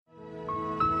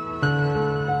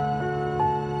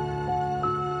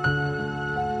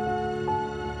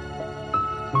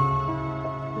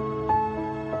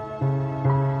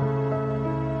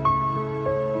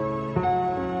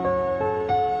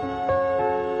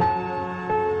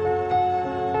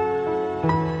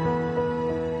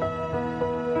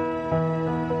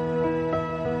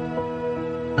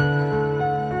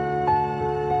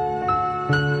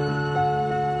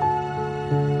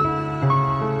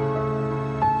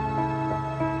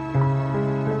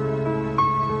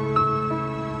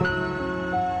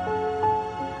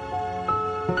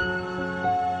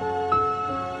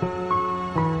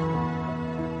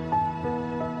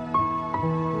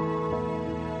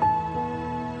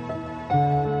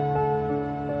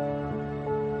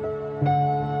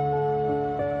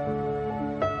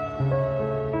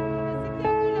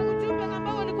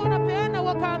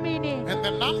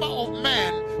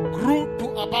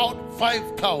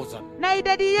5,000. na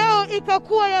idadi yao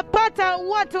ikakuwa yapata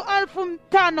watu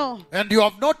 5,000. And you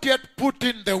have not yet put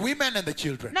in the women and the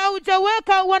children. Na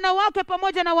hujaweka wanawake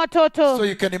pamoja na watoto. So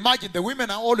you can imagine the women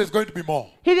are always going to be more.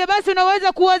 Hivyo basi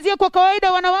unaweza kuwazia kwa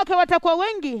kawaida wanawake watakuwa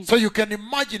wengi. So you can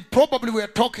imagine probably we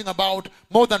are talking about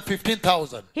more than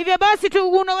 15,000. Hivyo basi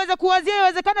unaweza kuwazia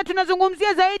inawezekana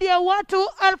tunazungumzia zaidi ya watu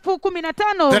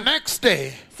 15,000. The next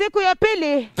day, Siku ya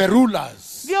pili, the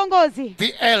rulers, viongozi,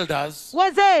 the elders,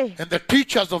 wazee and the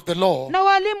teachers of the law, na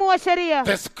walimu wa sheria,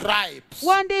 the scribes,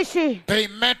 waandishi, they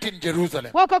met in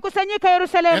Jerusalem. wakakusanyika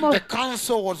Yerusalemu. And the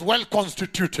council was well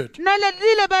constituted. Na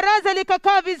lile baraza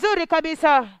likakaa vizuri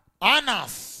kabisa.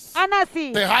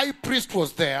 Anasi, the high priest,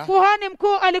 was there. kuhani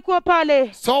mkuu alikuwa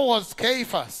pale. So was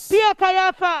Caiaphas, Pia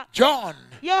Kayafa, John,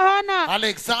 Yohana,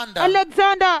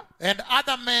 Alexander, and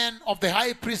other men of the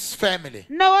high priest's family.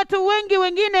 na watu wengi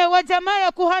wengine wa jamaa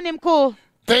ya kuhani mkuu.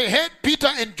 They had Peter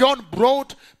and John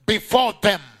brought before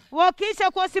them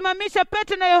Wakisha kuwasimamisha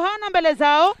Petro na Yohana mbele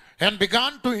zao and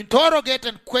began to interrogate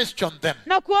and question them.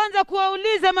 na kuanza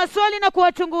kuwauliza maswali na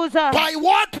kuwachunguza. By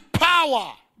what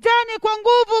power Jani, kwa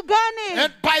nguvu gani?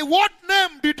 and by what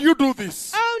name did you do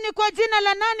this? Au ni kwa jina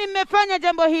la nani mmefanya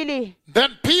jambo hili?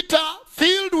 Then Peter,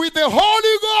 filled with the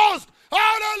Holy Ghost,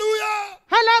 hallelujah!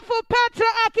 Halafu Petro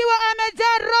akiwa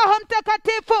amejaa Roho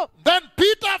Mtakatifu. Then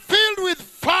Peter, filled with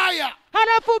fire,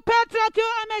 Halafu Petro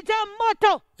akiwa amejaa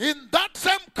moto. in that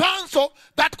same council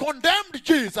that condemned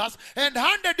Jesus and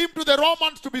handed him to the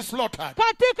Romans to be slaughtered.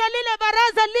 Katika lile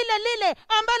baraza lile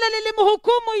ambalo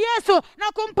lilimhukumu Yesu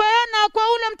na kumpeana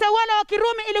kwa ule mtawala wa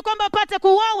Kirumi ili kwamba apate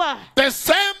kuuawa. The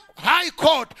same high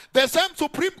court, the same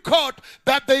Supreme Court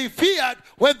that they feared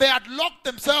when they had locked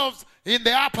themselves in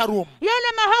the upper room.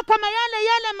 Yale mahakama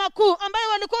yale makuu ambayo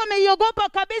walikuwa wameiogopa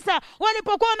kabisa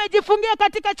walipokuwa wamejifungia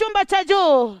katika chumba cha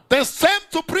juu. The same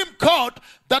Supreme Court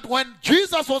that when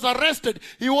Jesus was arrested,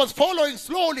 he was following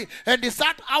slowly and he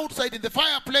sat outside in the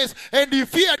fireplace and he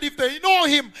feared if they know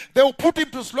him, they will put him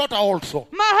to slaughter also.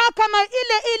 Mahakama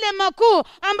ile makuu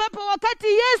ambapo wakati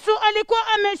Yesu alikuwa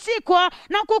ameshikwa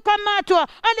na kukamatwa,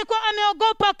 alikuwa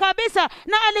ameogopa kabisa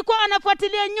na alikuwa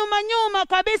anafuatilia nyuma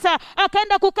kabisa,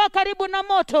 akaenda kukaa karibu na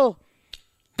moto.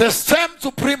 The same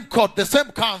Supreme Court, the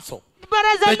same council,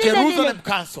 the Jerusalem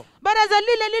council, baraza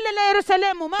lile la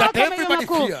Yerusalemu, mahakama ya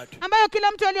makuu ambayo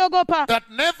kila mtu aliogopa, that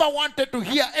never wanted to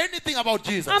hear anything about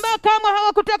Jesus. ambayo kama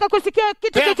hawakutaka kusikia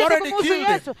kitu chochote kuhusu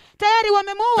Yesu. Tayari They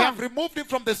wamemuua. have removed him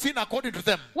from the scene according to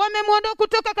them. Wamemuondoa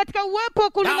kutoka katika uwepo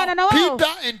kulingana na Now wao.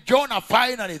 Peter and John are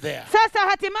finally there. Sasa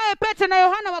hatimaye Petro na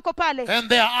Yohana wako pale. And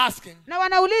they are asking, Na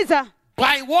wanauliza,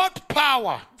 by what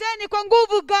power je, ni kwa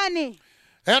nguvu gani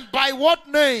and by what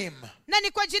name na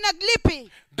ni kwa jina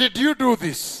lipi did you do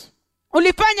this?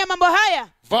 ulifanya mambo haya?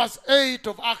 Verse 8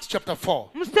 of Acts chapter 4.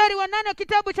 Mstari wa 8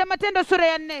 kitabu cha Matendo sura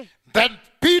ya 4. Then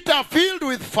Peter, filled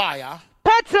with fire,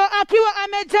 Petro akiwa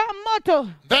amejaa moto.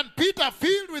 then Peter,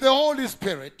 filled with the Holy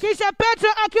Spirit, Kisha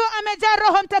Petro akiwa amejaa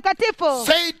Roho Mtakatifu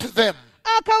said to them,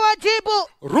 akawajibu,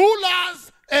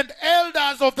 rulers and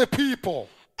elders of the people,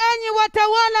 enyi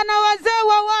watawala na wazee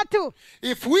wa watu,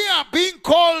 if we are being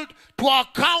called to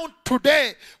account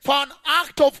today for an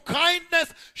act of kindness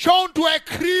shown to a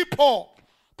cripple,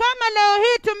 kama leo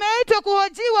hii tumeitwa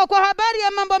kuhojiwa kwa habari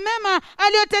ya mambo mema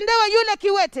aliyotendewa yule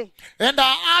kiwete, and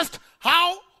are asked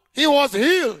how he was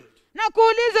healed, na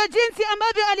kuulizwa jinsi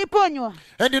ambavyo aliponywa,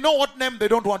 and you know what name they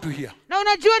don't want to hear. na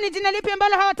unajua ni jina lipi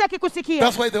ambalo hawataki kusikia.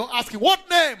 That's why they're asking, what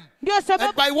name? Ndio And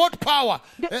sababu by what power?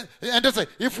 And they say,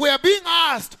 if we are being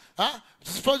asked,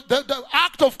 for the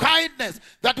act of kindness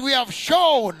that we have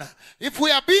shown, if we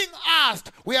are being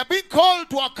asked, we are being called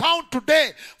to account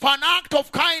today for an act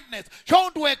of kindness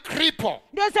shown to a cripple.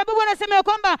 ndio sababu wanasema ya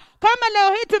kwamba kama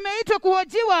leo hii tumeitwa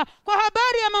kuhojiwa kwa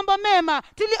habari ya mambo mema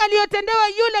aliyotendewa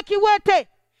yule kiwete,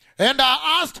 And are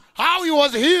asked how he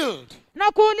was healed.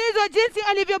 na kuulizwa jinsi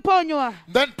alivyoponywa.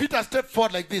 Then Peter stepped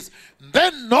forward like this.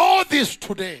 Then know this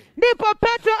today. Ndipo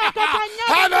Petro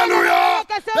akakanyaga Hallelujah!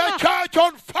 The akasema, church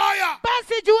on fire.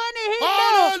 basi jueni hii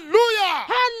leo. Hallelujah!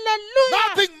 Haleluya!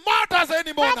 Nothing matters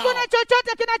anymore now. Hakuna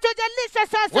chochote kinachojalisha When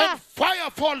sasa fire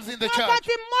falls in the church,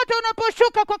 wakati moto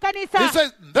unaposhuka kwa he kanisa.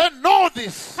 says, then know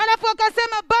this. Halafu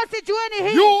akasema basi jueni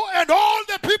hii. You and all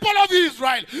the people of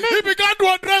Israel. He began to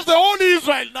address the whole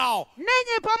Israel now. now.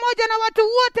 ninyi pamoja na watu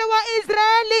wote wa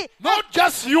Israeli, Not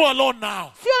just you alone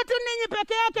now. sio tu ninyi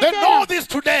peke yake Then know tena. this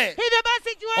today. Hivyo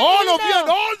basi jueni All hili of you and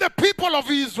leo. all the people of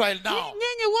Israel now.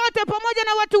 Nyinyi wote pamoja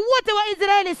na watu wote wa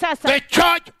Israeli sasa, The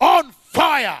church on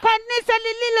fire. kanisa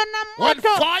lililo na When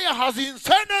moto, fire has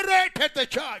incinerated the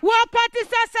church, wakati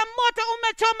sasa moto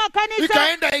umechoma kanisa,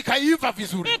 ikaenda ikaiva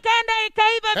vizuri. ikaenda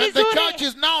ikaiva And the church vizuri,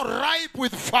 is now ripe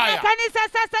with na fire. kanisa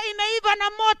sasa imeiva na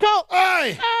moto.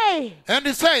 Hey. Hey. And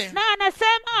he's saying, Na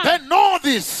anasema then know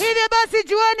this, hivyo basi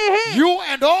jueni hii, you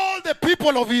and all the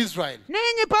people of Israel.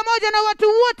 ninyi pamoja na watu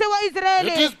wote wa It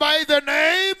Israeli, is by the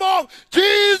name of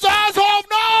Jesus of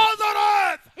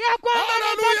Nazareth. ya kwamba ni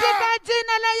Hallelujah. katika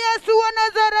jina la Yesu wa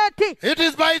Nazareti, It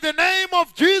is by the name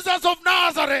of Jesus of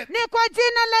Nazareth, ni kwa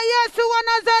jina la Yesu wa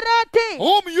Nazareti,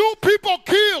 whom you people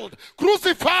killed,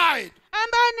 crucified.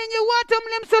 ambaye ninyi wote He is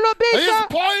mlimsulubisha.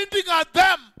 pointing at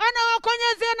them,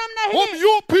 Anawakonyezea namna whom hii,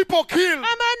 you people killed.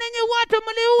 ambaye ninyi wote Ya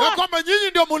mliua, kwamba nyinyi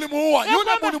ndio mulimuua, ya yule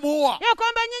kwamba mulimuua.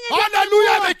 nyinyi ndio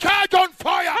Hallelujah, mliua. the church on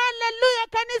fire. Haleluya,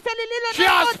 kanisa lililo She na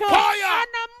has moto, fire.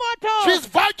 ana moto, She's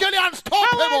virtually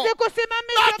unstoppable. hawezi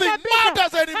kusimamishwa Nothing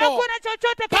matters kabisa, anymore. hakuna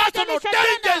chochote Personal kinachomsha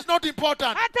danger tena. is not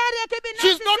important. Hatari ya kibinafsi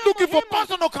She's not sio looking for muhimu.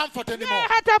 personal comfort Yeye anymore.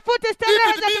 hatafuti If starehe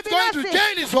it za means going to kibinafsi.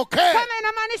 jail, it's okay. Kama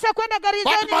inamaanisha kwenda But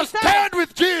gerezani must ni sawa, stand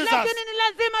with Jesus. lakini ni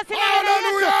lazima simama na Yesu.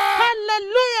 Hallelujah.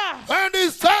 Haleluya. And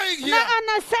he's saying here, Na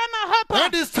anasema hapa,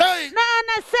 and he's saying, na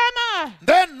anasema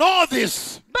then know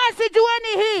this. basi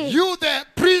jueni hii, You the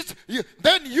priest,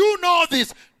 then you know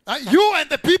this. You and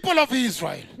the people of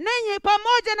Israel. ninyi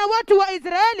pamoja na watu wa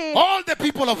Israeli, All the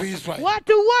people of Israel.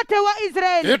 watu wote wa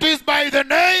Israeli, It is by the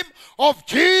name of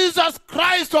Jesus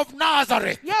Christ of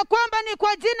Nazareth, ya kwamba ni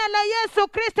kwa jina la Yesu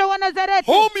Kristo wa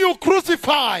Nazareti, whom you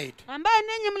crucified, ambaye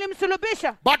ninyi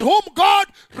mlimsulubisha, but whom God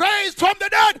raised from the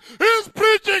dead. Is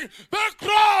preaching the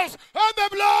cross and the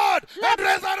blood and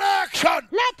resurrection.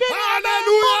 lakini ambaye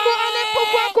Mungu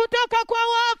alifufua Hallelujah! kutoka kwa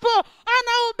wafu,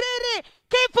 anahubiri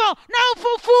kifo na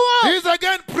ufufuo. He's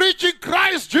again preaching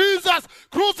Christ Jesus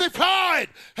crucified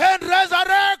and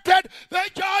resurrected, the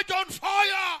church on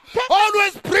fire.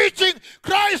 Always preaching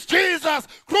Christ Jesus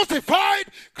crucified,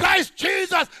 Christ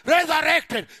Jesus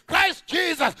resurrected, Christ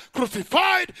Jesus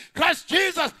crucified, Christ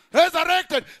Jesus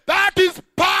resurrected. That is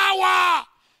power.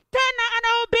 Tena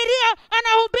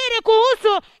anahubiri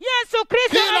kuhusu Yesu Kristo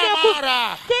Kila aliyekufa.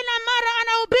 mara. Kila mara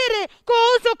anahubiri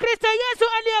kuhusu Kristo Yesu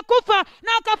aliyekufa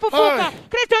na akafufuka. Aye.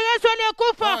 Kristo Yesu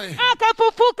aliyekufa Aye.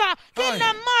 akafufuka. Kila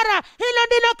Aye. mara, hilo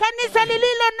ndilo kanisa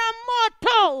lililo na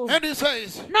moto. And he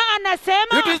says, Na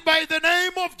anasema it is by the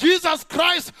name of Jesus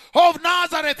Christ of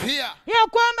Nazareth here, ya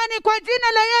kwamba ni kwa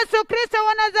jina la Yesu Kristo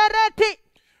wa Nazareti,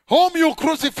 whom you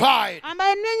crucified,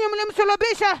 ambaye ninyi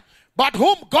mlimsulubisha, but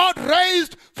whom God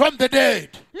raised from the dead.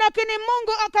 lakini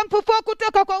Mungu akamfufua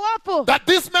kutoka kwa wafu. That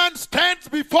this man stands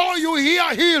before you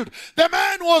here healed. The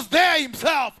man was there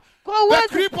himself. Kwa The uwezo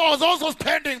cripple was also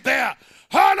standing there.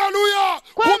 Hallelujah!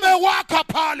 Kwamba- Kumewaka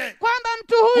pale. kwamba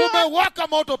mtu huyu Kumewaka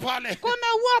moto pale.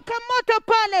 kumewaka moto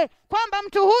pale, kwamba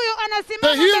mtu huyu The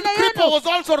anasimama healed mbele cripple yenu. was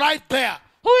also right there.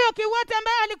 Huyo kiwete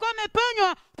ambaye alikuwa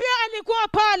ameponywa pia alikuwa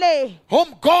pale,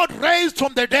 Whom God raised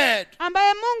from the dead.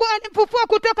 ambaye Mungu alimfufua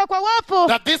kutoka kwa wafu,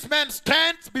 That this man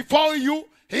stands before you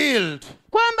healed.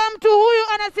 kwamba mtu huyu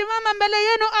anasimama mbele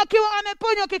yenu akiwa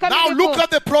ameponywa Now look kikamilifu. at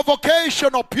the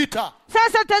provocation of Peter.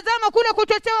 Sasa tazama kule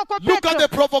kuchochewa kwa Look at the Petro.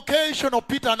 provocation of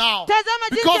Peter now. Tazama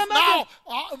jinsi Because ambavyo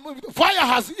now fire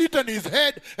has eaten his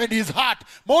head and his heart.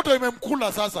 Moto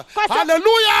imemkula sasa. Kwa sa-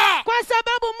 Hallelujah! kwa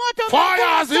sababu moto Fire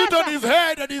umekula has eaten sasa. his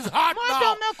head and his heart Moto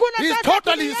now. umekula He's sasa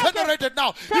totally akili yake. incinerated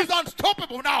now. He's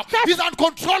unstoppable now. Sasa- He's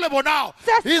uncontrollable now.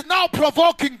 Sasa- He's now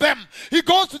provoking them. He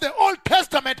goes to the Old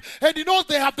Testament and he knows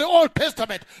they have the Old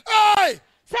Testament. Hey!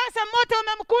 Sasa moto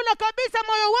umemkula kabisa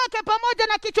moyo wake pamoja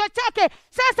na kichwa chake.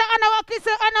 Sasa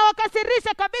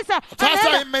anawakasirisha kabisa. Sasa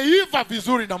Anaenda- imeiva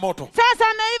vizuri na moto. Sasa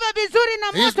ameiva vizuri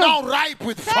na He's moto. now ripe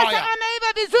with Sasa fire.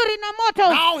 ameiva vizuri na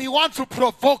moto. Now he wants to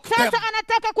provoke them. Sasa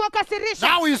anataka kuwakasirisha.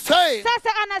 Now he's saying, Sasa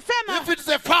anasema if it's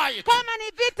a fight, kama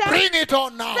ni vita, bring it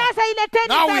on now. sasa ileteni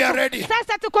Now we sasa. are ready.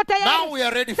 Sasa tuko tayari. Now we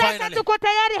are ready Sasa finally. tuko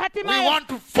tayari hatimaye. We want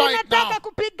to fight Tunataka now.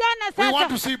 kupigana We sasa. want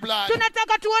to see blood.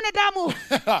 Tunataka tuone damu.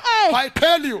 Hey. I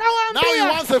tell you, Nawaambia. now he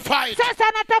wants a fight. Sasa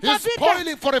anataka He's vita.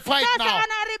 spoiling for a fight Sasa now.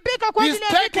 anaharibika kwa He's ajili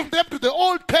ya taking vita. them to the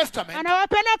Old Testament,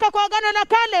 Anawapeleka kwa agano la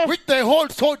kale which they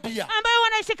hold so dear. ambayo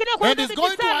wanaishikilia kwa And he's udhabiti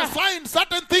going to sana. assign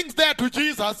certain things there to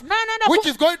Jesus, Na anaenda which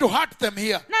kum- is going to hurt them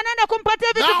here. na anaenda kumpatia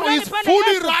vitu Now fulani he's pale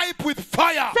fully Yesu. ripe with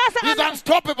fire. Sasa He's ame-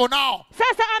 unstoppable now.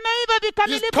 Sasa ameiva He's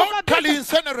vikamilifu totally kabisa.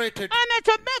 incinerated.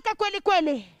 Amechomeka kweli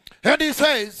kweli. And he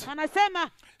says, Anasema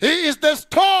He is the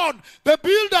stone the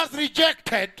builders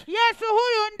rejected, Yesu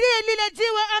huyu ndiye lile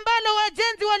jiwe ambalo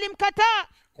wajenzi walimkataa,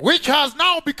 which has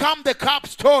now become the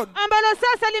capstone. ambalo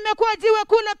sasa limekuwa jiwe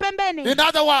kule pembeni. In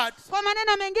other words, Kwa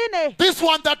maneno mengine, this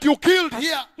one that you killed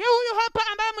here huyu hapa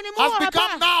ambaye mlimuua has become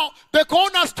hapa now the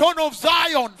cornerstone of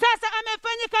Zion. sasa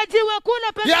amefanyika jiwe kule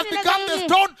He has pembeni la become the Zayuni.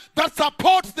 stone that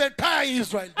supports the entire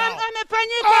Israel now.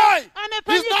 Amefanyika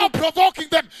He's now provoking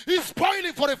them. He's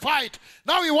spoiling for a fight.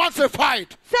 Now he wants a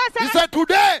fight. He sasa said,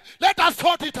 today, let us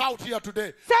sort it out here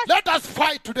today. Sasa- Let us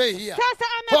fight today here. sasa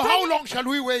For how amefanyika long shall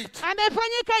we wait?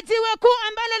 amefanyika jiwe kuu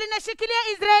ambalo linashikilia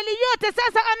Israeli yote.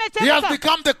 Sasa He has amechemka,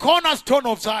 become the cornerstone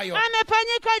of Zion.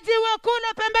 amefanyika jiwe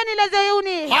kule pembeni la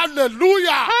Zayuni.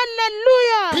 Hallelujah.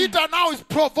 Haleluya! Peter now is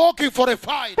provoking for a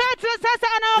fight. Petro sasa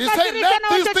He said, anawakasirisha let na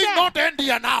this thing wachochea. not end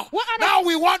here now. Ana- Now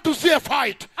we want to see a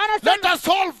fight. Anasema- Let us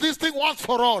solve this thing once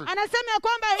for all. Anasema ya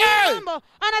kwamba Hey! hii mambo,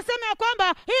 anasema ya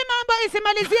kwamba hii mambo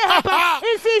isimalizie hapa,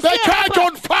 isiishie The church hapa.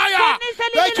 on fire. Kanisa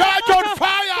The lililo church moto. on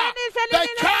fire. Kanisa The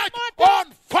lililo church moto. on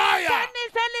fire.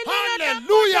 Kanisa lililo na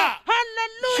Hallelujah. moto.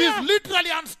 Hallelujah. She's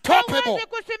literally unstoppable. Hawezi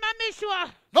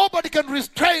kusimamishwa. Nobody can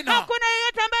restrain her Hakuna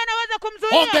yeyote ambaye anaweza on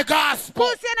kumzuia the gospel,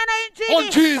 kuhusiana na Injili, on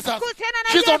Jesus. kuhusiana na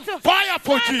She's on Yesu. fire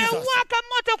for Jesus. Amewaka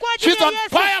moto kwa ajili She's ya on Yesu.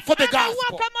 fire for the Amewaka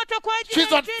gospel. moto kwa ajili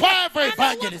She's ya on Injili. fire for Amewaka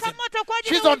evangelism. moto kwa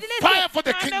ajili She's ya on uinjilisti. fire for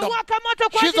the kingdom. Amewaka moto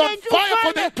kwa She's ajili ya on fire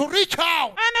for ufalme. to reach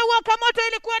out. Amewaka moto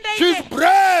ili kwenda She's nje.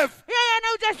 brave. Yeye ana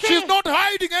ujasiri. She's not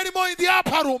hiding anymore in the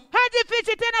upper room.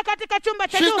 Hajifichi tena katika chumba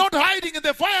cha She's juu. not hiding in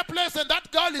the fireplace, and that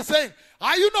girl is saying,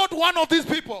 are you not one of these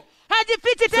people?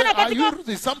 Hajifichi Say, tena are katika you,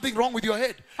 there's something wrong with your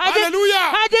head. Haji-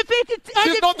 Hallelujah. hajifichi-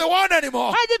 She's not the one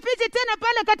anymore. hajifichi tena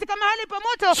pale katika mahali pa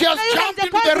moto. She has Na yule jumped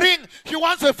into mjakazi the ring. She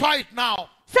wants a fight now.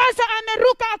 sasa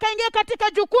ameruka akaingia katika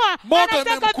jukwaa, Moto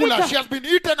anataka imemkula. vita. She has been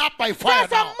eaten up by fire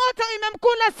Sasa now. moto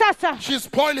imemkula sasa. She's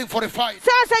spoiling for a fight.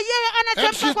 Sasa yeye And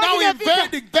anachemka she's kwa now ajili ya vita.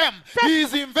 invading them. He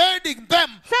is invading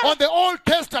them on the Old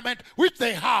Testament, which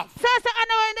they have. Sasa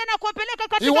anawaendea na kuwapeleka He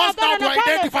katika wants now agano to la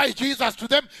kale. identify Jesus to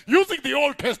them using the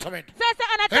Old Testament. Sasa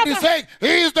And he's anataka saying,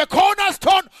 he is the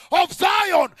cornerstone of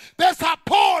Zion, the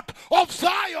support of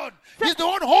Zion. He's the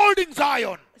one holding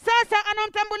Zion. sasa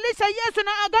anamtambulisha Yesu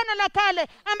na agano la kale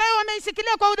ambayo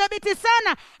wameishikilia kwa udhabiti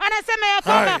sana. Anasema ya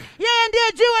kwamba Aye. yeye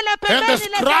ndiye jiwe la And the pembeni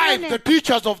la scribes, the Zayuni.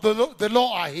 teachers of the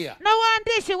law are here. Na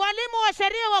waandishi, walimu wa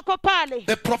sheria wako pale,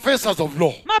 The professors of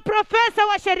law. maprofesa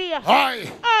wa sheria.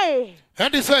 Aye. Ai,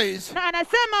 And he says, na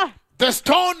anasema the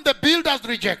stone the builders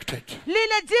rejected.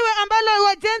 lile jiwe ambalo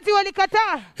wajenzi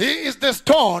walikataa, He is the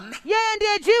stone yeye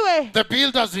ndiye jiwe the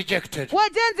builders rejected,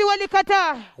 wajenzi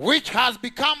walikataa, which has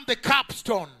become the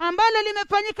capstone. ambalo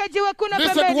limefanyika jiwe kule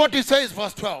Listen to pembeni. what he says,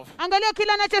 verse 12. Angalia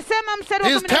kile anachosema mstari wa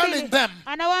He's 12. telling them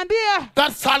Anawaambia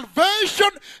that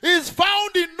salvation is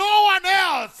found in no one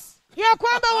else. ya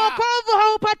kwamba wokovu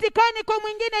haupatikani kwa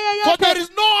mwingine For there yeyote, is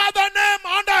no other name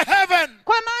under heaven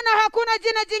kwa maana hakuna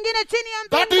jina jingine chini ya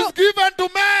that is mbingu given to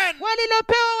man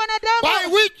walilopewa by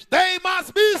wanadamu which they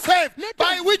must be saved, Little-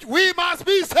 by which we must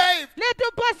be saved.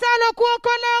 litupasalo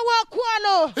kuokolewa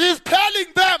kwalo. He's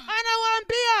telling them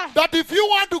Anawaambia that if you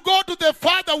want to go to the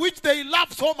Father, which they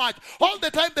love so much, all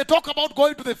the time they talk about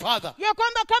going to the Father. ya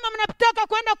kwamba kama mnataka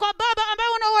kwenda kwa Baba ambaye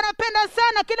wanapenda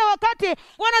sana, kila wakati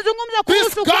wanazungumza This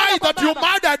kuhusu guy kwenda kwa that you Baba.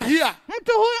 murdered here,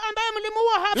 Mtu huyu ambaye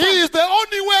mlimuua hapa, he is the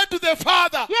only way to the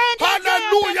Father. Yeye ndiye njia ya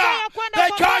Hallelujah. pekee kwenda The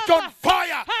kwa church Baba. on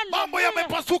fire. Hallelujah. Mambo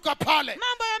yamepasuka pale.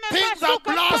 mambo Things are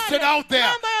yamepasuka blasted pale. out there.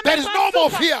 Mambo There is no more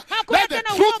yamepasuka. fear. Hakuna Let the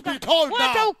tena truth uoga. be told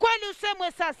Wacha now. ukweli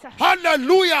usemwe sasa.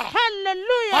 Hallelujah.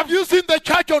 Hallelujah. Have you seen the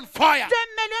church on fire? Je,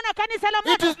 mmeliona kanisa la It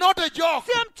moto? is not a joke.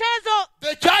 Sio mchezo.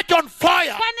 The church on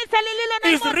fire Kanisa lililo na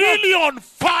is moto really on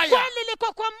fire. kweli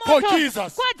liko kwa for moto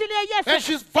Jesus. kwa ajili ya And Yesu,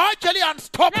 she's virtually na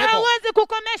unstoppable. hawezi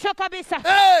kukomeshwa kabisa.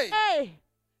 Hey! Hey,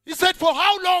 He said, for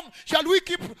how long shall we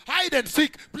keep hide and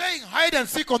seek, playing hide and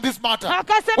seek on this matter?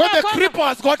 Akasema When the ya kwamba- cripple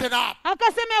has gotten up.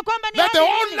 akasema ya kwamba ni Let the hadi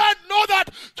whole lini? land know that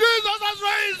Jesus has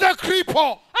raised the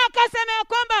cripple. Akasema ya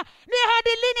kwamba ni hadi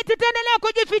lini tutaendelea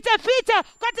kujificha ficha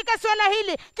katika swala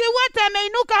hili? Kiwete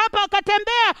ameinuka hapa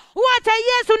akatembea, wacha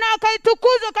Yesu na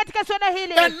akaitukuzwa katika swala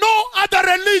hili. And no other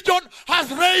religion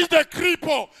has raised the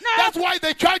cripple. No. That's why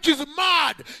the church is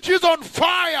mad. She's on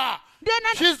fire. Ndio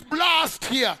na- She's blessed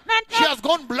here. No. She has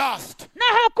gone blessed. na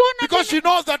hakuna Because she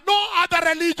knows that no other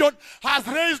religion has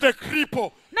raised a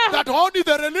cripple. No. That only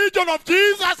the religion of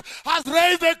Jesus has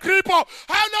raised a cripple.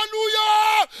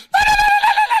 Hallelujah!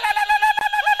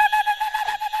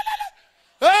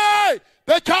 Hey!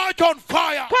 The church on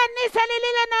fire. kanisa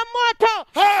lililo na moto.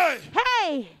 Hey!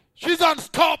 Hey, She's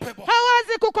unstoppable.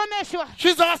 hawezi kukomeshwa.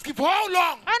 She's asking, for how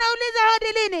long Anauliza hadi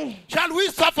lini shall we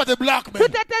suffer the black man?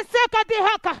 tutateseka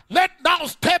dhihaka? Let now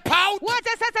step out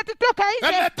Wacha sasa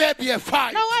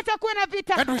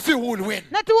win.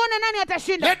 na tuone nani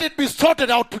atashinda. Let it be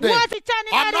sorted out today. Wasichana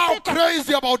I'm now iharibika.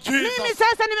 crazy about Mimi Jesus.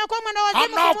 sasa nimekuwa mwana wazimu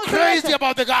I'm now kuhusu crazy Yesu.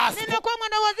 about the gospel. Nimekuwa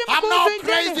mwana wazimu I'm now kuhusu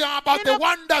crazy Injili. about the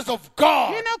wonders of God.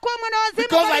 Nimekuwa mwana wazimu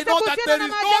Because I kabisa know that kuhusiana there na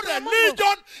is no maajabu ya Mungu.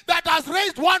 religion that has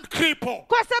raised one cripple.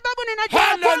 Kwa sababu ninajua ya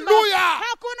kwamba Hallelujah.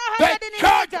 hakuna hata The dini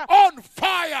church moja. on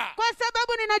fire. Kwa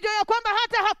sababu ninajua ya kwamba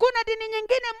hata hakuna dini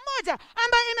nyingine moja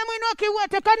ambayo imemwinua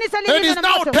kiwete, kanisa And lililo he's na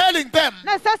now moto. telling them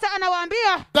Na sasa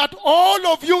anawaambia that all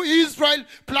of you Israel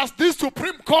plus this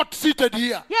Supreme Court seated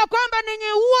here, ya kwamba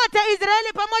ninyi wote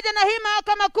Israeli pamoja na hii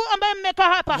mahakama kuu ambayo mmekaa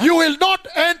hapa, you will not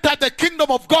enter the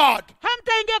kingdom of God.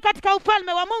 hamtaingia katika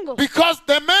ufalme wa Mungu. Because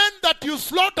the man that you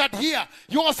slaughtered here,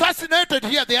 you assassinated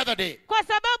here the other day. Kwa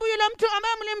sababu yule mtu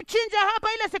ambaye mlimchinja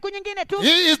hapa ile siku nyingine tu,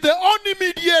 He is the only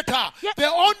mediator, Yeah. the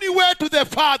only way to the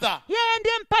Father. yeye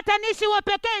ndiye mpatanishi wa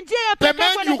pekee, njia ya The pekee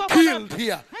man kwenda you kwa Baba. killed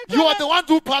here, you are the ones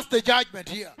who passed the judgment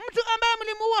here. Mtu ambaye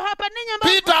mlimuua hapa, ninyi ambao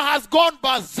Peter has gone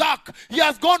berserk. He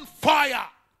has gone fire.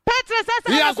 Petro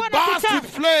sasa He has anakuwa na burst kichaa.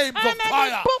 with flames of fire.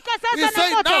 Amelipuka sasa He na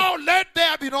said, moto. now let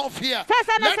there be no fear.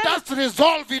 Sasa Let anasema- us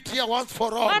resolve it here once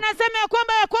for all. Anasema ya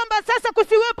kwamba sasa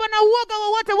kusiwepo na uoga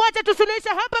wowote, wacha tusuluhisha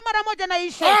hapa mara moja na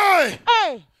ishe. Hey!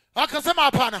 Hey, Akasema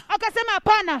hapana. akasema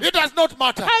hapana, It does not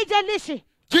matter. haijalishi,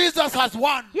 Jesus has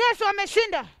won. Yesu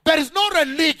ameshinda. There is no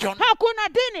religion Hakuna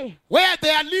dini where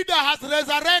their leader has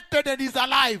resurrected and is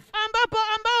alive.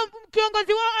 ambao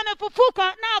kiongozi wao amefufuka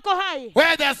na ako hai,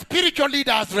 Where their spiritual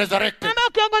leader has resurrected. ambao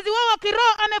kiongozi wao wa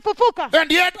kiroho amefufuka,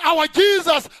 And yet our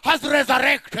Jesus has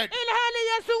resurrected. ili hali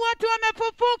Yesu watu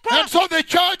wamefufuka. And so the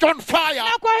church on fire,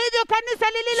 Na kwa hivyo kanisa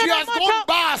she lililo na has gone moto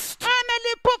burst.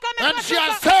 amelipuka, And she has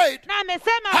amepasuka, said, na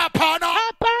amesema hapana,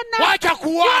 hapana, wacha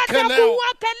kuwake wacha leo.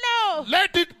 kuwake leo,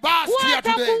 Let it burst here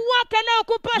wacha today. kuwake leo,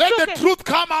 Let the kupasuke, truth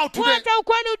come out today. wacha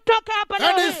ukweli utoke hapa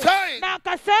And leo he hii. said Na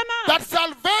akasema that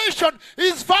salvation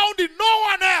is found in no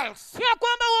one else. ya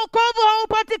kwamba wokovu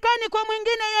haupatikani kwa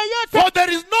mwingine yeyote, For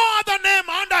there is no other name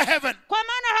under heaven kwa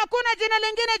maana hakuna jina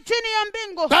lingine chini ya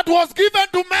mbingu that was given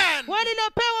to man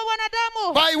walilopewa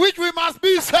wanadamu by which we must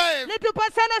be saved,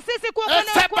 litupasalo sisi kuokolewa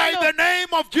except by the kwalo, name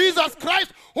of Jesus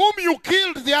Christ, whom you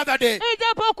killed the other day.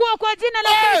 ijapokuwa kwa jina la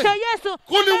Hey! Kristo Yesu.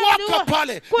 Kuliwaka ambaye aliua.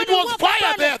 pale. It Kuliwaka was fire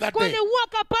pale. there that day.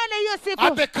 Kuliwaka pale hiyo siku.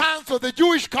 At the council, the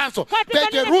Jewish council, Katika the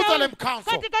lile Jerusalem shauri-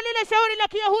 council, katika lile shauri la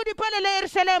Kiyahudi pale la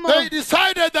Yerusalemu, they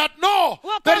decided that no,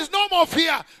 Waka- there is no more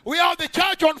fear. We are the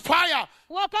church on fire.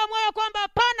 wakaamua ya kwamba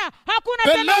hapana, hakuna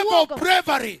The tena level of uoga.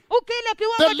 bravery, Kile the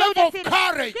kiwango cha level of ujasiri,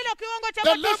 courage, kile kiwango cha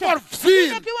the level motisha, of zeal,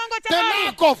 kile kiwango cha the ari,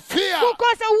 lack of fear,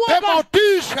 kukosa the uoga,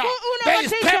 motisha, ule they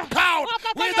motisha, stepped out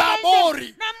wakafanya with kazi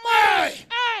Amori. na moyo. Hey,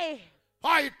 Ai,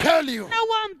 I tell you,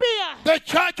 nawaambia the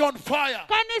church on fire,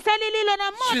 kanisa lililo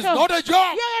na she's moto, not a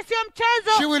joke. yeye sio She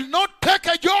mchezo, will not take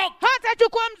a joke,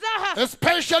 hatachukua mzaha,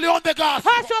 especially on the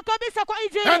gospel haswa kabisa kwa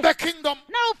and Injili the kingdom.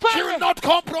 na She will ufalme, not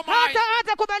compromise. She's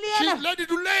hatakubaliana. ready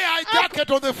to lay her jacket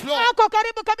on the floor. Ako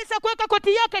karibu kabisa kuweka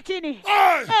koti yake chini.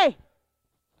 Hey, Hey,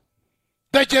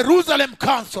 the Jerusalem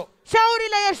council, shauri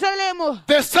la Yerusalemu,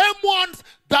 the same ones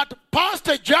that passed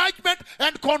a judgment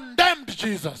and condemned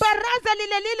Jesus. baraza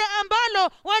lile lile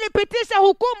ambalo walipitisha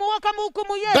hukumu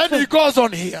wakamhukumu Then he Yesu. goes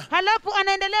on here. Halafu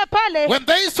anaendelea pale, When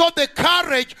they saw the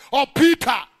courage of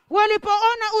Peter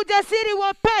walipoona ujasiri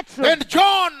wa Petro and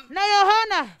John, na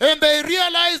Yohana, and they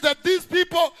realized that these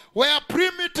people were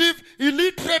primitive,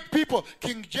 illiterate people.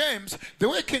 King James, the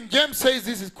way King James says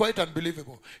this is quite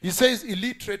unbelievable. He says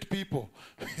illiterate people.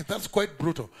 That's quite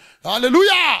brutal.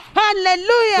 Hallelujah! Because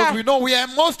haleluya, we know we are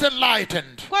most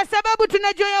enlightened. kwa sababu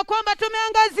tunajua ya kwamba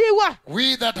tumeangaziwa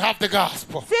We that have the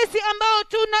gospel. sisi ambao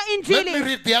tuna Let me Injili.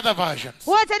 read the other versions.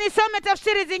 Wacha nisome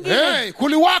tafsiri zingine. Hey,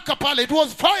 kuliwaka pale. It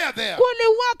was fire there.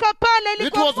 Kuliwaka pale, It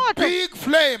ilikuwa was moto, big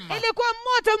flame. ilikuwa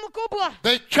moto mkubwa.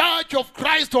 The church of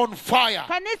Christ on fire.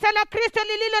 Kanisa la Kristo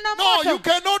lililo na No, you moto.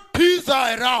 cannot tease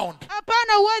her around.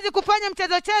 Hapana, huwezi kufanya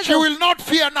mchezo She chezo, will not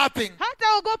fear nothing.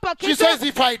 hata ogopa She kitu. says,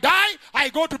 if I die, I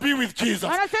go to be with Jesus.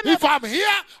 Anasema- If I'm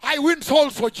here, I win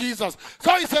souls for Jesus.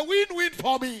 So it's a win-win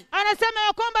for me. Anasema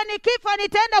ya kwamba nikifa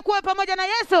nitaenda kuwa pamoja na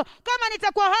Yesu, kama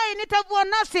nitakuwa hai nitavua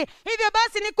nafsi. Hivyo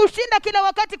basi ni kushinda kila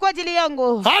wakati kwa ajili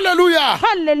yangu. Hallelujah.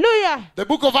 Haleluya. The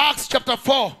book of Acts chapter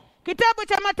 4. Kitabu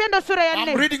cha Matendo sura ya I'm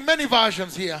 4. reading many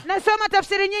versions here. Nasoma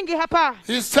tafsiri nyingi hapa.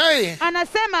 He's saying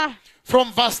Anasema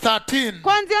from verse 13.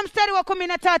 kuanzia mstari wa I'm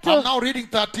 13. now reading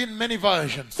 13, many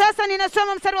versions. Sasa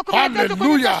ninasoma mstari wa 13 kwenye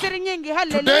Hallelujah. tafsiri nyingi.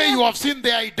 Today you Haleluya. have seen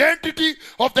the identity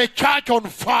of the church on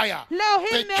fire. Leo hii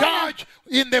The mmeona church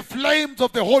in the flames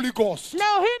of the Holy Ghost.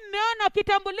 Leo hii mmeona walipoona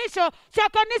kitambulisho cha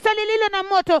kanisa lililo na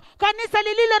moto, kanisa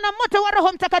lililo na moto wa Roho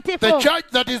The Mtakatifu, church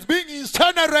that is being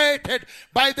incinerated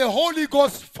by the Holy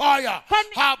Ghost fire.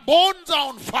 Her bones are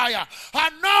on fire. Her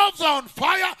nerves are on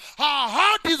fire. Her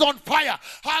heart is on fire.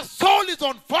 Her soul is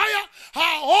on fire.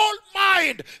 Her whole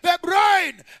mind, the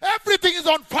brain, everything is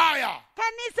on fire.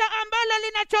 kanisa ambalo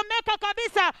linachomeka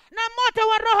kabisa na moto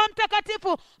wa Roho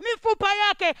Mtakatifu, mifupa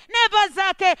yake, neva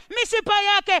zake, mishipa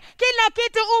yake, kila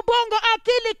kitu, ubongo,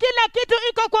 akili, kila kitu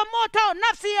iko kwa moto,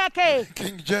 nafsi yake.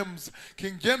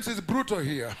 King James is brutal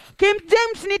here. King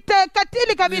James ni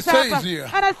katili kabisa He says hapa. here.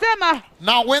 Anasema,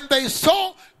 Now when they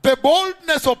saw the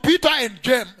boldness of Peter and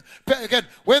James, again,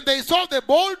 when they saw the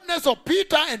boldness of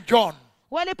Peter and John,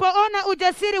 walipoona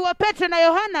ujasiri wa Petro na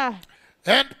Yohana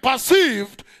and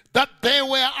perceived that they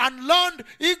were unlearned,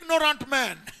 ignorant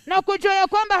men. na kujua ya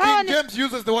kwamba hawa King ni James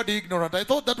uses the word ignorant. I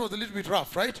thought that was a little bit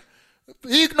rough, right?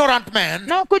 Ignorant men.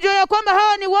 na kujua ya kwamba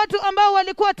hawa ni watu ambao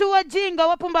walikuwa tu wajinga,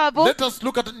 wapumbavu. Let us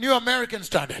look at the New American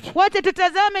Standard. Wacha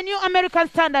tutazame New American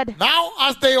Standard. Now,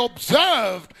 as they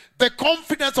observed the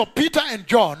confidence of Peter and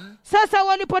John, Sasa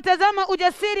walipotazama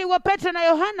ujasiri wa Petro na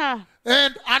Yohana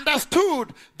and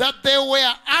understood that they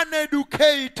were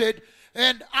uneducated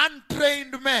and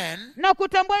untrained men, na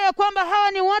kutambua ya kwamba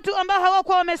hawa ni watu ambao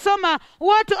hawakuwa wamesoma,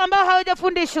 watu ambao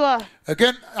hawajafundishwa.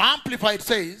 again, Amplified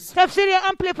says, Tafsiri ya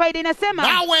Amplified inasema,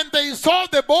 now when they saw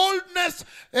the boldness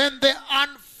and the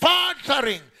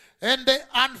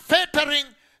unfettering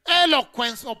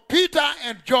eloquence of Peter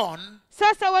and John,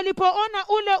 sasa walipoona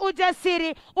ule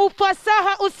ujasiri,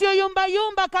 ufasaha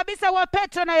usioyumbayumba kabisa wa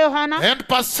Petro na Yohana, and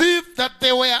perceived that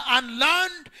they were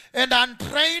unlearned and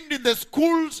untrained in the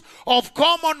schools of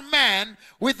common men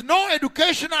with no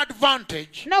educational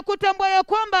advantage, na kutambua ya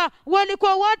kwamba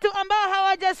walikuwa watu ambao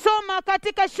hawajasoma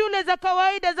katika shule za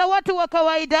kawaida za watu wa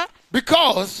kawaida,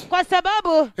 because kwa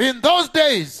sababu in those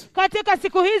days katika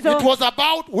siku it hizo was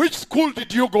about which school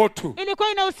did you go to,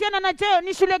 ilikuwa inahusiana na je,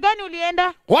 ni shule gani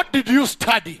ulienda, what did you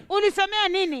study, ulisomea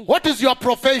nini, what is your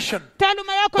profession.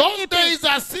 taaluma yako ni Those ipi. days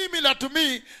are similar to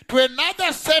me to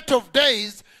another set of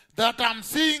days that I'm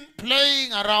seeing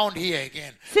playing around here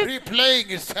again, replaying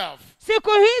itself. Siku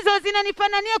hizo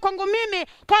zinanifanania kwangu mimi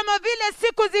kama vile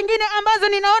siku zingine ambazo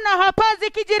ninaona hapa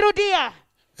zikijirudia.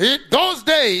 In those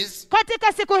days,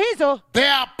 Katika siku hizo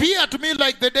they appear to me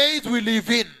like the days we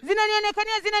live in,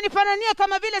 zinanifanania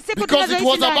kama vile siku because it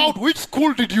was tunazoishi ndani. about which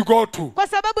school did you go to, Kwa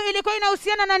sababu ilikuwa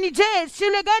inahusiana na ni je,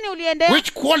 shule gani uliendea?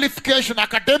 which qualification,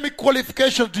 academic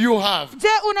qualifications do you have, Je,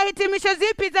 unahitimisho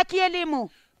zipi za kielimu?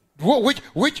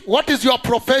 what is your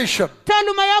profession.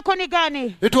 Taaluma yako ni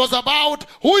gani? It was about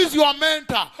who is your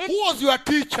mentor, who was your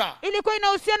teacher, Ilikuwa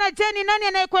inahusiana, je, ni nani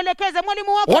anayekuelekeza?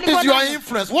 Mwalimu wako what alikuwa is your nani?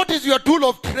 influence, what is your tool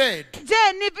of trade. Je,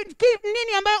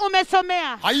 nini ambayo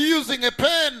umesomea? Are you using a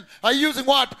pen? Are you using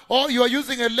what? Or you are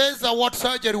using a laser, what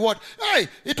surgery, what? Hey,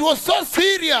 it was so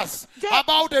serious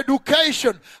about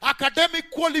education,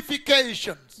 academic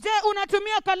qualifications. Je,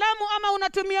 unatumia kalamu ama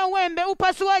unatumia wembe,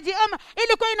 upasuaji, ama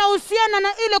ilikuwa inahusiana na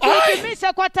ile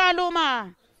kuhitimisha kwa taaluma.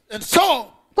 And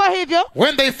so, Kwa hivyo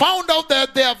when they found out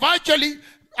that they are virtually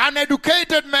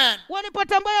uneducated men,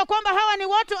 walipotambua ya kwamba hawa ni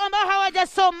watu ambao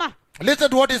hawajasoma, listen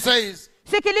to what he says.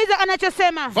 sikiliza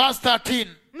anachosema. Verse 13.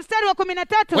 Mstari wa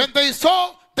 13. When they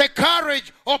saw the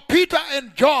courage of Peter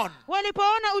and John,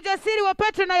 Walipoona ujasiri wa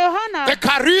Petro na Yohana, the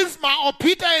charisma of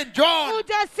Peter and John,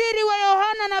 ujasiri wa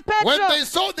Yohana na when Petro, they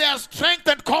saw their strength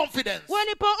and confidence,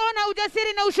 walipoona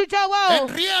ujasiri na ushujaa wao, and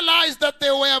realized that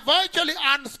they were virtually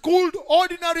unschooled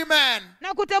ordinary men,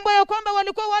 na kutambua ya kwamba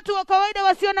walikuwa watu wa kawaida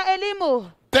wasio na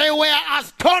elimu, they were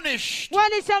astonished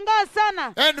walishangaa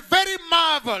sana, and very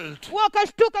marveled.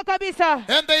 wakashtuka kabisa,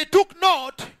 And they took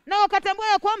note na wakatambua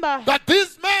ya kwamba that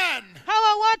these men,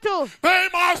 hawa watu they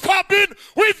must have been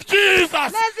with Jesus.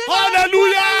 lazima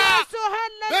Hallelujah! walikuwa na Yesu.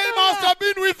 They must Hallelujah. have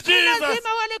been with Jesus.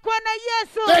 Lazima walikuwa na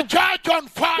The Yesu. church on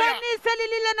fire. Kanisa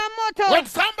lililo na moto. When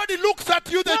somebody looks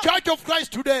at you, the church of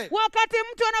Christ today, Wakati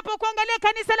mtu anapokuangalia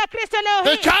kanisa la Kristo leo the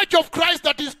hii, church of Christ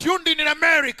that is tuned in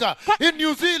America, in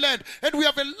New Zealand, and we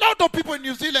have a lot of people in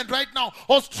New Zealand right now.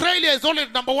 Australia is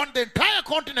already number one, the entire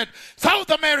continent. South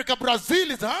America,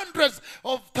 Brazil is hundreds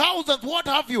of thousands, what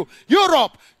have you.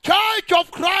 Europe, Church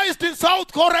of Christ in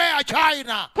South Korea,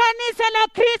 China, kanisa la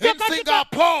Kristo in katika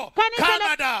Singapore, kanisa la-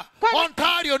 Canada, kani-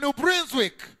 Ontario, New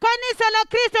Brunswick, kanisa la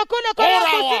Kristo kule Korea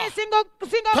Ottawa, Kusini,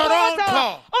 Singapore,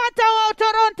 Toronto. Ottawa,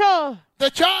 Toronto. the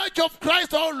Church of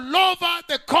Christ all over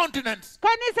the continents,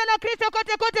 Kanisa la Kristo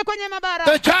kote kwenye mabara.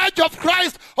 the Church of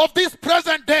Christ of this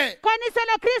present day. Kanisa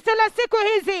la Kristo la siku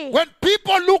hizi. When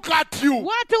people look at you,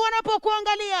 Watu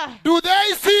wanapokuangalia, do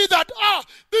they see that,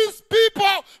 these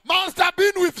people must have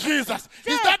been with Jesus?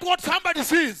 Is Yeah. that what somebody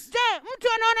sees? je,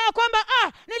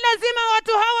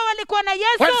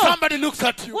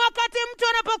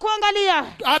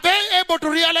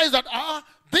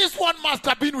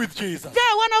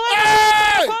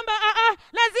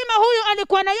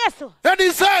 na Yesu. And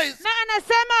he says, Na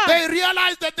anasema they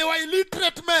realized that they were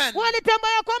illiterate men, walitambua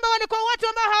ya kwamba walikuwa watu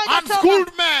ambao hawajasoma,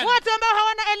 unschooled men, watu ambao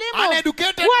hawana elimu,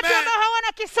 uneducated watu men. ambao hawana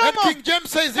And kisomo. King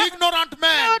James says, ignorant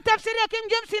men, Na tafsiri ya King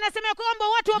James inasema ya kwamba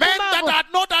watu men that wapumbavu, had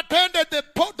not attended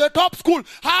the top school,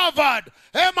 Harvard,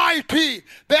 MIT.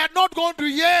 They had not gone to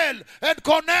Yale and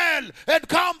Cornell and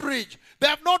Cambridge. They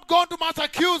have not gone to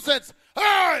Massachusetts.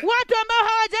 Hey! watu ambao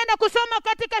hawajaenda kusoma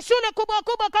katika shule kubwa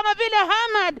kubwa kama vile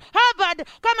Harvard,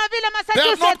 kama vile They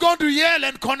have not Massachusetts, gone to Yale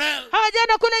and Cornell,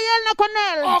 hawajaenda kule Yale na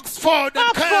Cornell, Oxford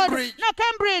and Cambridge. na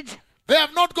Cambridge, They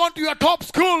have not gone to your top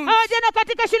schools. hawajaenda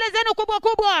katika shule zenu kubwa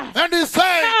kubwa. And he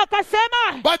said, Na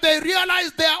akasema but they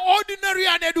realized they are ordinary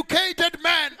uneducated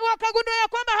men. wakagundua ya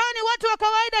kwamba hawa ni watu wa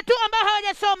kawaida tu ambao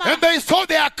hawajasoma, And they saw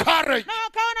their courage, na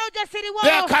wakaona ujasiri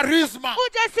their wao, charisma,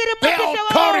 ujasiri their mkisha wao,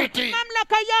 authority,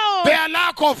 mamlaka yao, their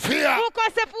lack of fear,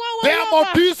 ukosefu wao their wa uoga,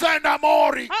 motisha and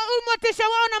amori, umotisha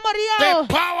wao na mori the yao,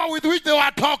 power with which they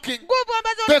were talking, nguvu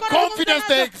ambazo the walikuwa confidence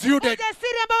they nazo, exuded.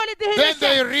 ujasiri ambao Then they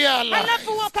walidhihirisha. realized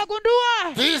Halafu wakagundua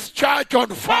this church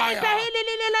on fire kanisa hili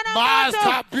lililo na must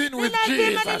moto have been with ni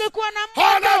lazima Jesus. lilikuwa na moto.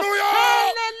 Hallelujah!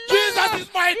 Hallelujah! Jesus is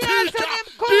my Yesu teacher.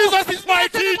 ni mkuu. Jesus is my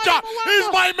Yesu ni teacher. mwalimu He's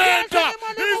wangu. my mentor. Yesu ni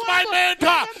mwalimu He's my wangu.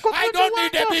 mentor. Yeye ni I don't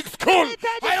need a wangu. big school.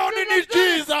 Ninahitaji I only shule need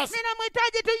nzuri. Jesus.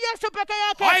 Ninamhitaji tu Yesu peke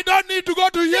yake. I don't need to go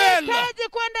to Yale. Sihitaji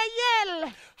kwenda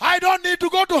Yale. I don't need to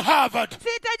go to Harvard.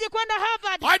 Sihitaji kwenda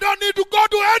Harvard. I don't need to go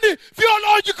to any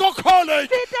theological college.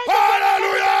 Sihitaji kwenda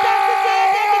Hallelujah!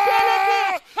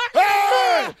 Hallelujah!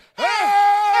 Hey!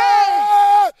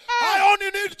 Hey! I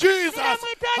only need Jesus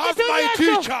Ninamhitaji as tu my Yesu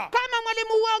teacher. kama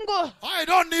mwalimu wangu. I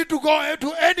don't need to go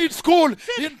to any school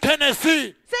in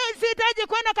Tennessee, Sihitaji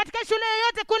kwenda katika shule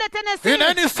yoyote kule in Tennessee.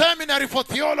 any seminary for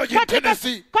theology in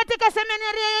Tennessee. Katika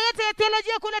seminari yoyote ya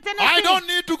teolojia kule I Tennessee. don't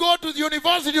need to go to the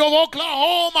University of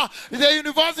Oklahoma, the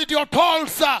University of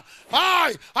Tulsa.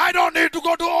 I don't need to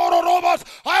go to Oral Roberts.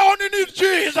 I only need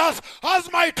Jesus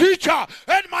as my teacher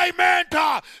and my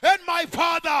mentor and my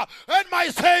father and my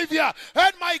savior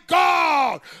and my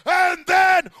God. And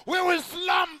then we will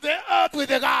slum the earth with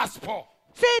the gospel.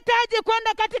 Sihitaji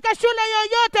kwenda katika shule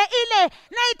yoyote ile.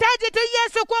 Nahitaji tu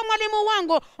Yesu kuwa mwalimu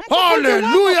wangu, mkufunzi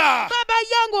Hallelujah. wangu, baba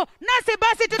yangu. Nasi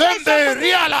basi Then tutaishi they dunia.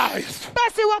 realized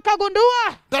Basi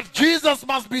wakagundua that Jesus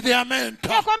must be their ya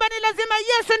mentor. kwamba ni lazima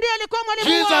Yesu ndiye alikuwa mwalimu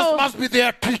Jesus wao. must be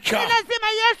their Ni teacher. lazima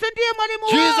Yesu ndiye mwalimu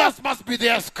wao. Jesus must be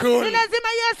their school. Ni lazima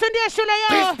Yesu ndiye shule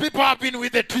These yao. people have been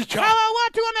with the teacher. Hawa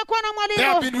watu wamekuwa na They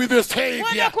have mwalimu, been with the Savior.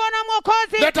 wamekuwa na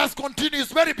Mwokozi. Let us continue.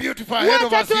 It's very beautiful ahead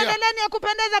of Wacha us here. tuendelee, ni ya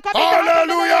kupendeza kabisa.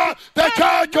 Hallelujah. The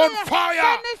church on Hallelujah. fire.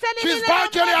 Kanisa She's lililo na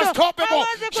virtually moto. unstoppable.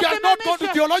 Hawezi She has not gone to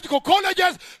kusimamisha. theological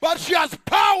colleges, but she has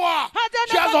power.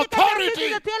 Hajaenda She has katika authority.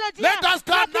 taasisi za teolojia, Let us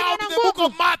turn lakini now ana to the book nguvu.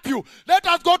 of Matthew. Let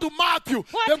us go to Matthew.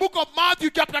 What? The book of Matthew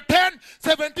chapter 10,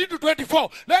 17 to 24.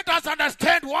 Let us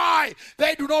understand why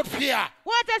they do not fear.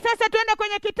 Wacha sasa tuende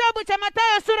kwenye kitabu cha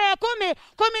Mathayo sura ya 17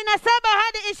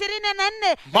 hadi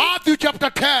 24. Matthew chapter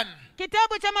 10.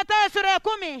 Kitabu cha Mathayo sura ya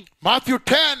 10. Matthew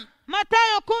 10,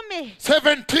 Mathayo 10,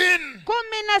 17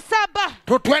 17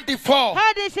 to 24.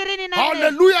 hadi 24.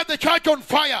 Hallelujah, the church on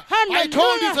fire. I Hallelujah.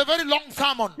 told you it's a very long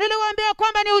sermon. Niliwaambia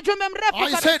kwamba ni ujumbe mrefu I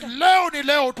kabisa. said, leo ni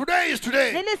leo. Today is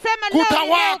today. Nilisema leo ni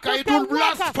Kutawaka. leo, It will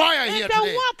blast kutawaka. fire here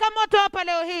today. Itawaka moto hapa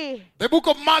leo hii. The book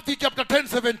of Matthew chapter 10,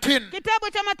 17. Kitabu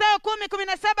cha Mathayo 10,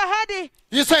 17 hadi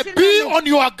He said, be on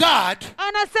your guard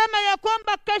anasema ya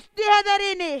kwamba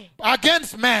jihadharini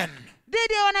against men.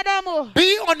 dhidi ya wanadamu.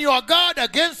 Be on your guard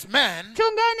against men.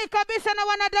 Chungani kabisa na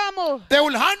wanadamu, They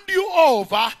will hand you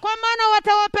over kwa maana to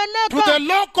the watawapeleka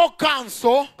local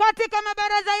council katika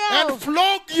mabaraza yao and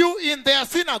flog you in their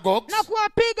synagogues na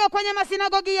kuwapiga kwenye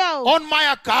masinagogi yao. on my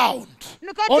account.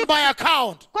 On my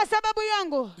account. Kwa sababu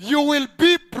yangu You will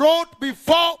be brought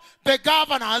before the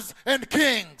governors and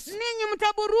kings ninyi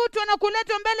mtaburutwa na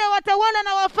kuletwa mbele ya watawala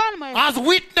na wafalme as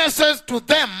witnesses to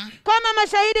them kama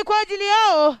mashahidi kwa ajili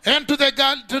yao and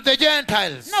to the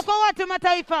Gentiles. na kwa watu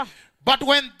mataifa. But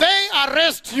when they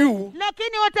arrest you,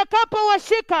 Lakini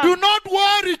watakapowashika, do not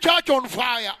worry, church on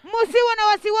fire. msiwe na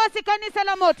wasiwasi, kanisa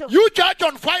la moto. You church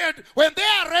on fire, when they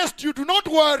arrest you, do not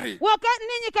worry.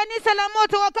 Ninyi kanisa la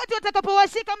moto, wakati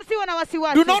watakapowashika, msiwe na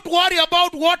wasiwasi. Do not worry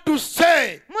about what to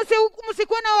say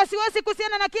Msikuwe na wasiwasi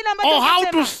kuhusiana na kile ambacho or how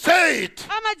to mtasema, say it.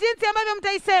 ama jinsi ambavyo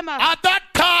mtaisema, At that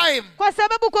time, kwa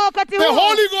sababu kwa wakati the huo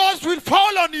Holy Ghost will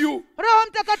fall on you. Roho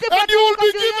Mtakatifu And you will be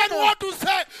atakuja juu given yenu. what to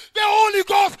say. The Holy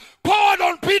Ghost poured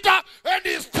on Peter and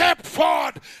he stepped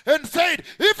forward and said,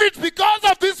 if it's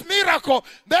because of this miracle,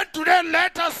 then today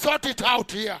let us sort it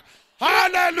out here. Roho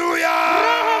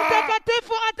Hallelujah!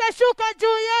 Mtakatifu atashuka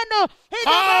juu yenu. Hivyo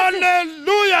basi,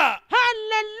 Hallelujah!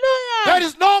 hallelujah. There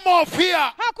is no more fear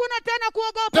fear. hakuna tena The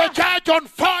kuogopa. church on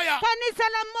fire Kanisa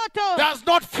la moto does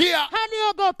not fear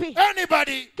haliogopi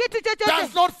anybody. kitu Does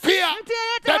chochote. not fear Mtu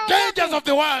yeyote the haogopi dangers of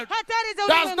the world. hatari za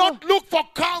Does ulimwengu. not look for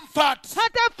comfort.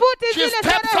 Hatafuti She zile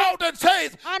steps starehe. out and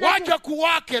says, Ana- wacha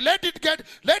kuwake. Let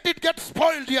it get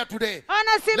spoiled here today. Let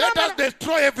us Anasimama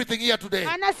destroy everything here today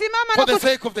anasimama for na the kus-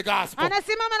 sake of the gospel.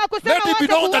 anasimama na kusema Let it be wacha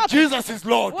known that kuwaka. Jesus is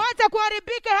Lord. Wacha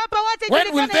kuharibike hapa, wacha When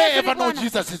will ijulikane they Yesu ni ever know Bwana.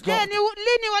 Jesus is Je, Lord? ni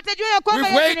lini watajua ya kwamba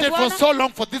We've Yesu ni waited for Bwana? so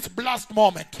long for this blast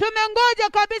moment. Tumengoja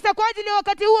kabisa kwa ajili ya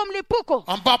wakati huo mlipuko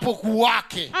Ambapo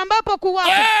kuwake. ambapo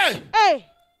kuwaka. Hey! Hey,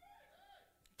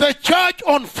 The church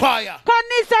on fire.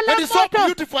 kanisa la That is so moto.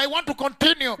 beautiful. I want to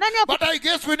continue. Nani aku- But I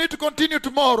guess we need to continue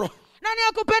tomorrow. Na ni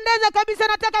ya kupendeza kabisa,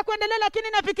 nataka kuendelea lakini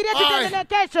nafikiria Aye. tutaendelea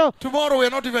kesho. Tomorrow we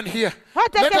are not even here.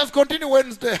 Hata Let ke- us continue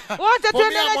Wednesday. Wacha For me,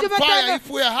 tuendelee I'm on Jumatano. fire. If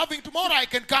we are having tomorrow, I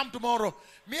can come tomorrow.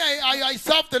 Me, I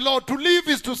serve the Lord. To live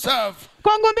is to serve.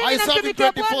 Kwangu I mimi serve Him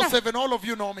namtumikia Bwana. 24/7. All of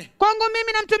you know me. Kwangu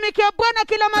mimi namtumikia Bwana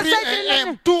kila 3 masaa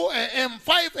a.m., 24. 2 a.m.,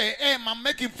 5 a.m. I'm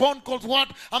making phone calls. What?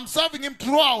 I'm serving Him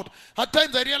throughout. At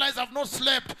times I realize I've not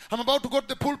slept. I'm about to go to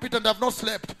the pulpit and I've not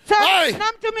slept. Hey!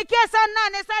 Namtumikia saa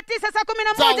 8, saa 9, saa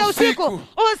 11 Za usiku.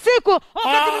 usiku.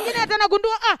 Wakati Aye. mwingine hata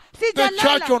nagundua The sijalala.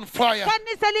 church on fire.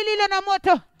 Kanisa lililo na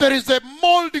moto. There is a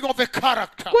molding of a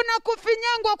character Kuna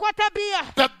kufinyangwa kwa tabia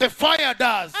that the fire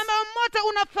does. ama moto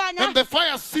unafanya. And the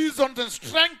fire seasons and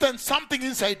strengthens something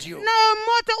inside you. Na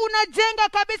moto unajenga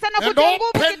kabisa na And kutia nguvu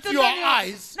opens kitu your ndani yako.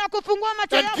 eyes Na kufungua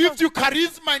macho and yako. gives you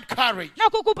charisma and courage Na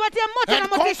kukupatia moto na and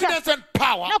motisha. confidence and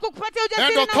power Na kukupatia and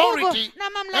ujasiri na nguvu authority na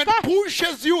and mamlaka.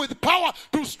 pushes you with power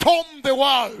to storm the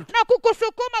world. Na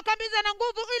kukusukuma kabisa na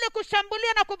nguvu ili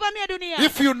kushambulia na kuvamia dunia.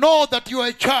 If you know that you are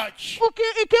a church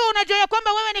Ikiwa unajua ya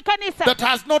kwamba wewe ni kanisa that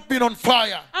has not been on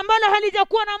fire, ambalo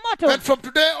halijakuwa na moto, and from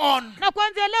today on, na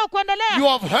kuanzia leo kuendelea you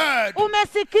have heard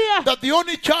umesikia that the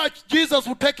only church Jesus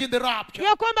will take in the rapture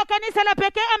ya kwamba kanisa la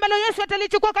pekee ambalo Yesu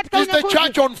atalichukua katika is the unyakuzi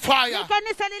church on fire. ni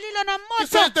kanisa lililo na He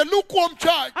says moto. the lukewarm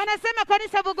church. Anasema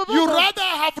kanisa You vuguvugu, rather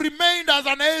have remained as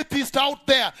an atheist out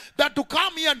there than to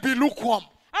come here and be lukewarm.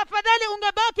 afadhali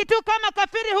ungebaki tu kama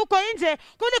kafiri huko nje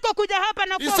kuliko kuja hapa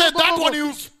na He kuwa said that one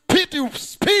vuguvugu. you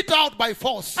spit out by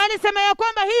force. Alisema ya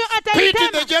kwamba hiyo Spit in the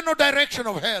ataitema, general direction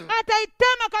of hell.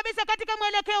 ataitema kabisa katika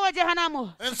mwelekeo wa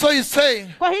jehanamu. And so he's saying,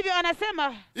 Kwa hivyo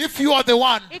anasema if you are the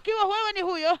one ikiwa wewe ni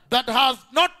huyo that has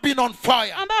not been on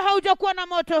fire, ambaye haujakuwa na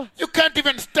moto, you can't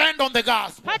even stand on the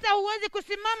gospel. hata huwezi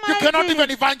kusimama You cannot nje,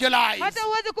 even evangelize. hata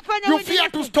huwezi kufanya You fear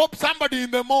to uinjilisti. stop somebody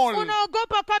in the mall.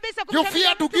 Unaogopa kabisa You kumshambulia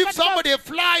fear to mtu give katika- somebody a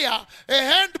flyer, a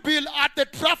handbill at the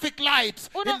traffic lights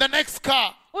in the next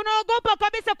car. Unaogopa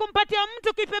kabisa kumpatia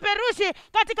mtu kipeperushi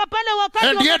katika pale wakati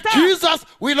And wa yet mataa. Jesus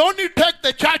will only take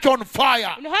the church on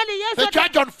fire. Ilhali Yesu The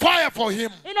church on fire for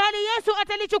him. ilhali Yesu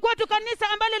atalichukua tu kanisa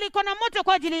ambalo liko na moto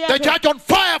kwa ajili The yake. church on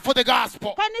fire for the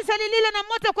gospel. Kanisa lililo na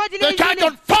moto kwa ajili ya The church injili.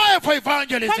 on fire for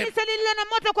evangelism. Kanisa lililo na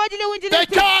moto kwa ajili ya The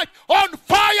uinjilisti. church on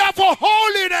fire for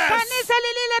holiness. Kanisa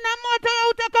lililo na moto ya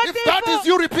If that is utakatifu.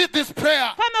 you, repeat this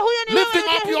prayer. Kama huyo ni Lifting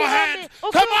wewe, up rudia your hili hands.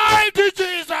 ombi. Come mighty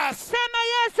Jesus. Sema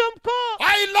Yesu mkuu,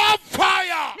 I love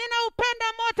fire. ninaupenda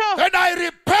moto And I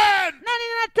repent na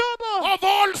ninatubu of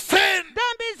all sin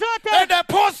dhambi zote and na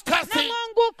apostasy.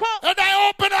 mwanguko, And I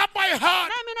open up my heart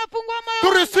nami nafungua to moyo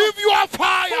wangu receive your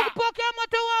fire. kukupokea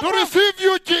moto To wako, receive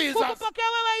you, Jesus, kukupokea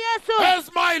wewe Yesu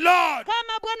as my Lord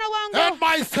kama Bwana and wangu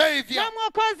my Savior. na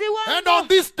mwokozi And on wangu.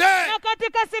 this day, Na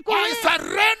katika siku I hii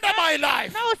surrender my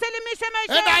life. na usalimishe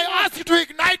maisha And I yangu. ask you to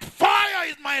ignite fire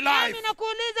in my life. Nami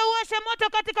nakuuliza uwashe moto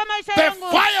katika maisha The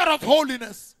yangu, fire of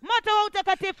holiness. moto wa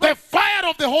utakatifu, The fire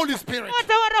of the Holy Spirit.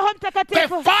 moto wa Roho The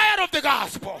Mtakatifu, fire of the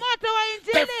gospel. moto wa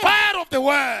The Injili, fire of the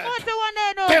word. moto wa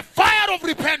neno, The fire of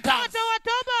repentance. moto wa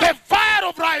The toba, fire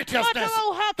of righteousness. moto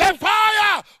wa uhaki, The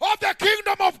fire of the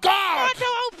kingdom of God. moto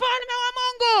wa ufalme wa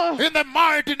Mungu, In the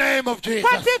mighty name of Jesus.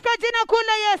 katika jina kuu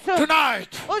la Yesu.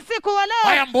 Tonight, Usiku wa I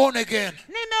leo am born again.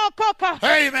 nimeokoka.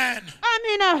 Amen.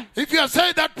 Amina. If you have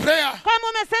said that prayer, Kama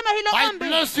umesema hilo I ombi,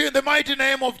 bless you in the mighty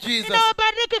name of Jesus.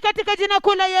 ninawabariki katika jina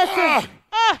kuu la Yesu.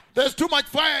 There's too much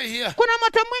fire here. Kuna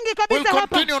moto mwingi We'll kabisa hapa.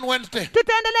 continue on Wednesday.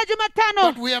 Tutaendelea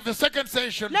Jumatano, But we have the second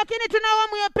session. lakini tuna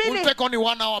awamu ya We'll pili. take only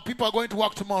 1 hour. People are going to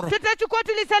work tomorrow. Tutachukua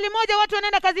tulisali moja, watu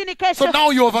wanaenda kazini So kesho.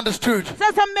 now you have understood.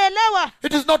 Sasa mmeelewa,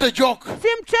 It is not a joke. si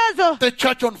mchezo. The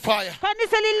church on fire.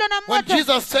 Kanisa lililo na When moto.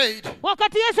 Jesus said,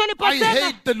 Wakati Yesu I aliposema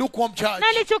hate the lukewarm church,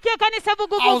 nalichukia kanisa I'll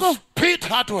vuguvugu, spit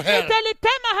her to hell.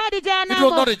 nitalitema hadi It was not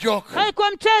jehanamu. a joke.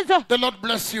 Haikuwa mchezo. The Lord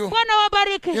bless you. Bwana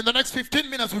wabariki. In the next 15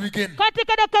 minutes we begin.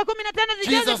 Katika dakika 15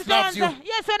 zijazo Jesus loves you.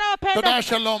 tutaanza. Yesu anawapenda. Toda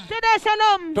shalom. Toda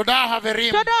shalom. Toda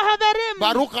haverim. Toda haverim.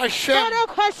 Baruch Hashem.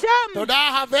 Baruch Hashem. Toda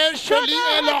haver sheli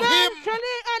Toda Elohim. haver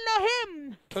sheli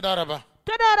Elohim. Toda Rabba.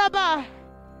 Toda raba.